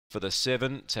for the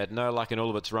 7. It's had no luck in all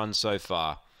of its runs so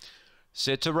far.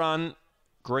 Set to run.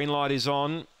 Green light is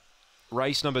on.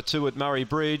 Race number 2 at Murray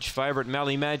Bridge. Favourite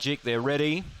Mally Magic. They're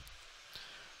ready.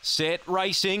 Set,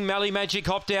 racing. Mally Magic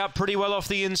hopped out pretty well off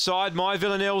the inside. My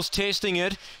Villanelle's testing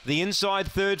it. The inside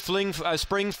third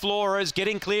Spring Flora is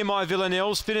getting clear. My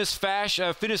Villanelle's. Finis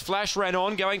Flash ran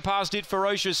on, going past it.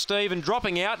 Ferocious Steve, and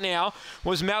dropping out now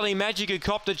was Mally Magic, who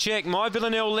copped a check. My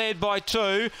Villanelle led by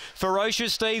 2.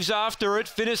 Ferocious Steve's after it.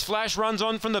 Finis Flash runs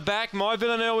on from the back. My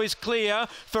Villanelle is clear.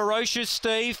 Ferocious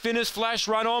Steve, Finis Flash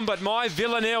run on, but My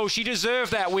Villanelle, she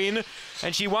deserved that win,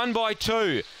 and she won by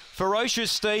 2.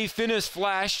 Ferocious Steve, Finis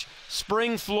Flash,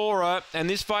 Spring Flora, and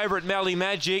this favourite Mally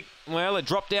Magic, well, it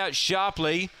dropped out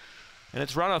sharply, and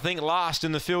it's run, I think, last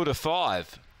in the field of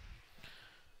 5.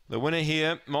 The winner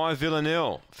here, My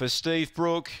Villanelle, for Steve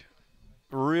Brook,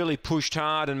 really pushed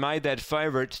hard and made that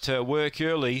favourite to work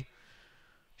early.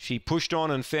 She pushed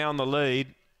on and found the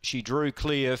lead. She drew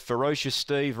clear. Ferocious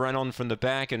Steve ran on from the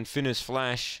back, and Finis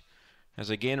Flash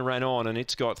has again ran on, and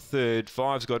it's got 3rd.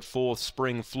 5's got 4th,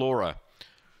 Spring Flora.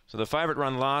 So the favourite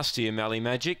run last year, Mally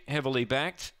Magic, heavily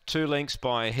backed, 2 lengths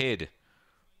by a head.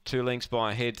 2 lengths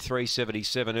by a head,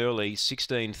 3.77 early,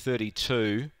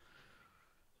 16.32.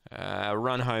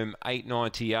 Run home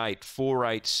 8.98,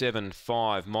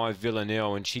 4.875, My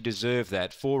Villanelle, and she deserved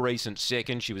that. 4 recent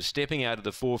seconds. She was stepping out of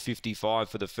the 4.55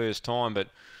 for the first time, but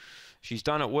she's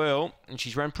done it well, and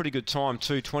she's run pretty good time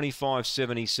too.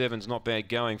 25.77 is not bad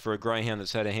going for a greyhound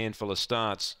that's had a handful of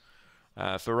starts.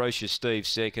 Ferocious Steve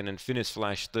 2nd and Finis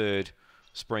Flash 3rd.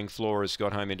 Spring Flora's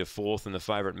got home into 4th, and the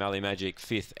favourite Mally Magic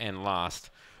 5th and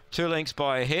last. 2 lengths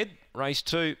by a head. Race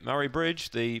 2, Murray Bridge.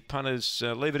 The punters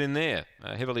leave it in there.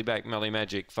 Heavily backed Mally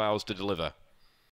Magic fails to deliver.